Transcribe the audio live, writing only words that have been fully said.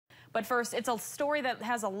But first, it's a story that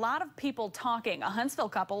has a lot of people talking. A Huntsville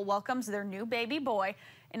couple welcomes their new baby boy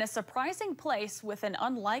in a surprising place with an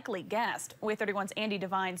unlikely guest. WAAY 31's Andy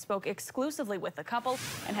Devine spoke exclusively with the couple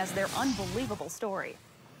and has their unbelievable story.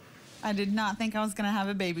 I did not think I was going to have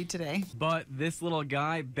a baby today. But this little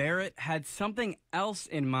guy, Barrett, had something else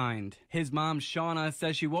in mind. His mom, Shauna,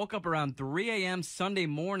 says she woke up around 3 a.m. Sunday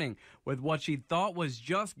morning with what she thought was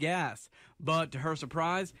just gas. But to her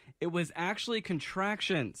surprise, it was actually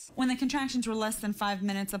contractions. When the contractions were less than 5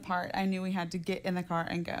 minutes apart, I knew we had to get in the car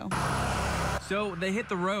and go. So they hit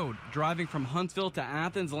the road, driving from Huntsville to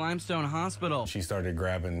Athens Limestone Hospital. She started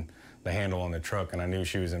grabbing the handle on the truck, and I knew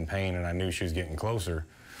she was in pain, and I knew she was getting closer.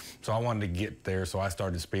 So I wanted to get there, so I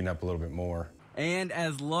started speeding up a little bit more. And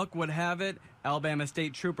as luck would have it, Alabama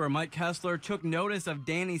State Trooper Mike Kessler took notice of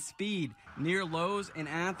Danny's speed near Lowe's in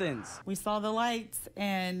Athens. We saw the lights,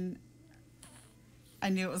 and I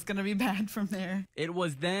knew it was going to be bad from there. It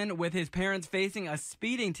was then, with his parents facing a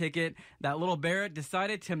speeding ticket, that little Barrett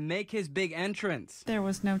decided to make his big entrance. There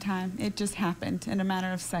was no time. It just happened in a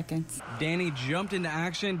matter of seconds. Danny jumped into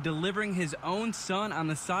action, delivering his own son on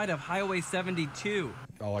the side of Highway 72.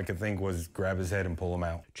 All I could think was grab his head and pull him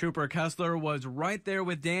out. Trooper Kessler was right there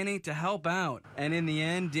with Danny to help out. And in the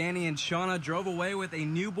end, Danny and Shauna drove away with a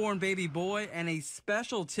newborn baby boy and a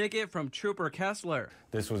special ticket from Trooper Kessler.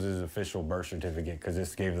 This was his official birth certificate because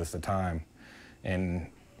this gave us the time.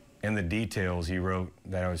 And in the details, he wrote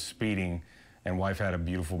that I was speeding and wife had a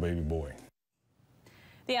beautiful baby boy.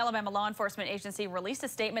 The Alabama Law Enforcement Agency released a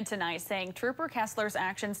statement tonight saying Trooper Kessler's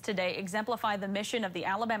actions today exemplify the mission of the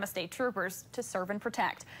Alabama State Troopers to serve and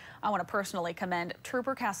protect. I want to personally commend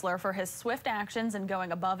Trooper Kessler for his swift actions and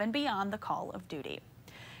going above and beyond the call of duty.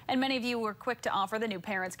 And many of you were quick to offer the new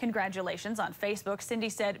parents congratulations on Facebook. Cindy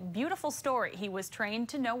said, beautiful story. He was trained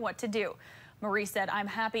to know what to do. Marie said, I'm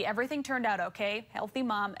happy everything turned out okay. Healthy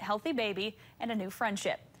mom, healthy baby, and a new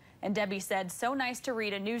friendship. And Debbie said, so nice to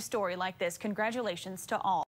read a news story like this. Congratulations to all.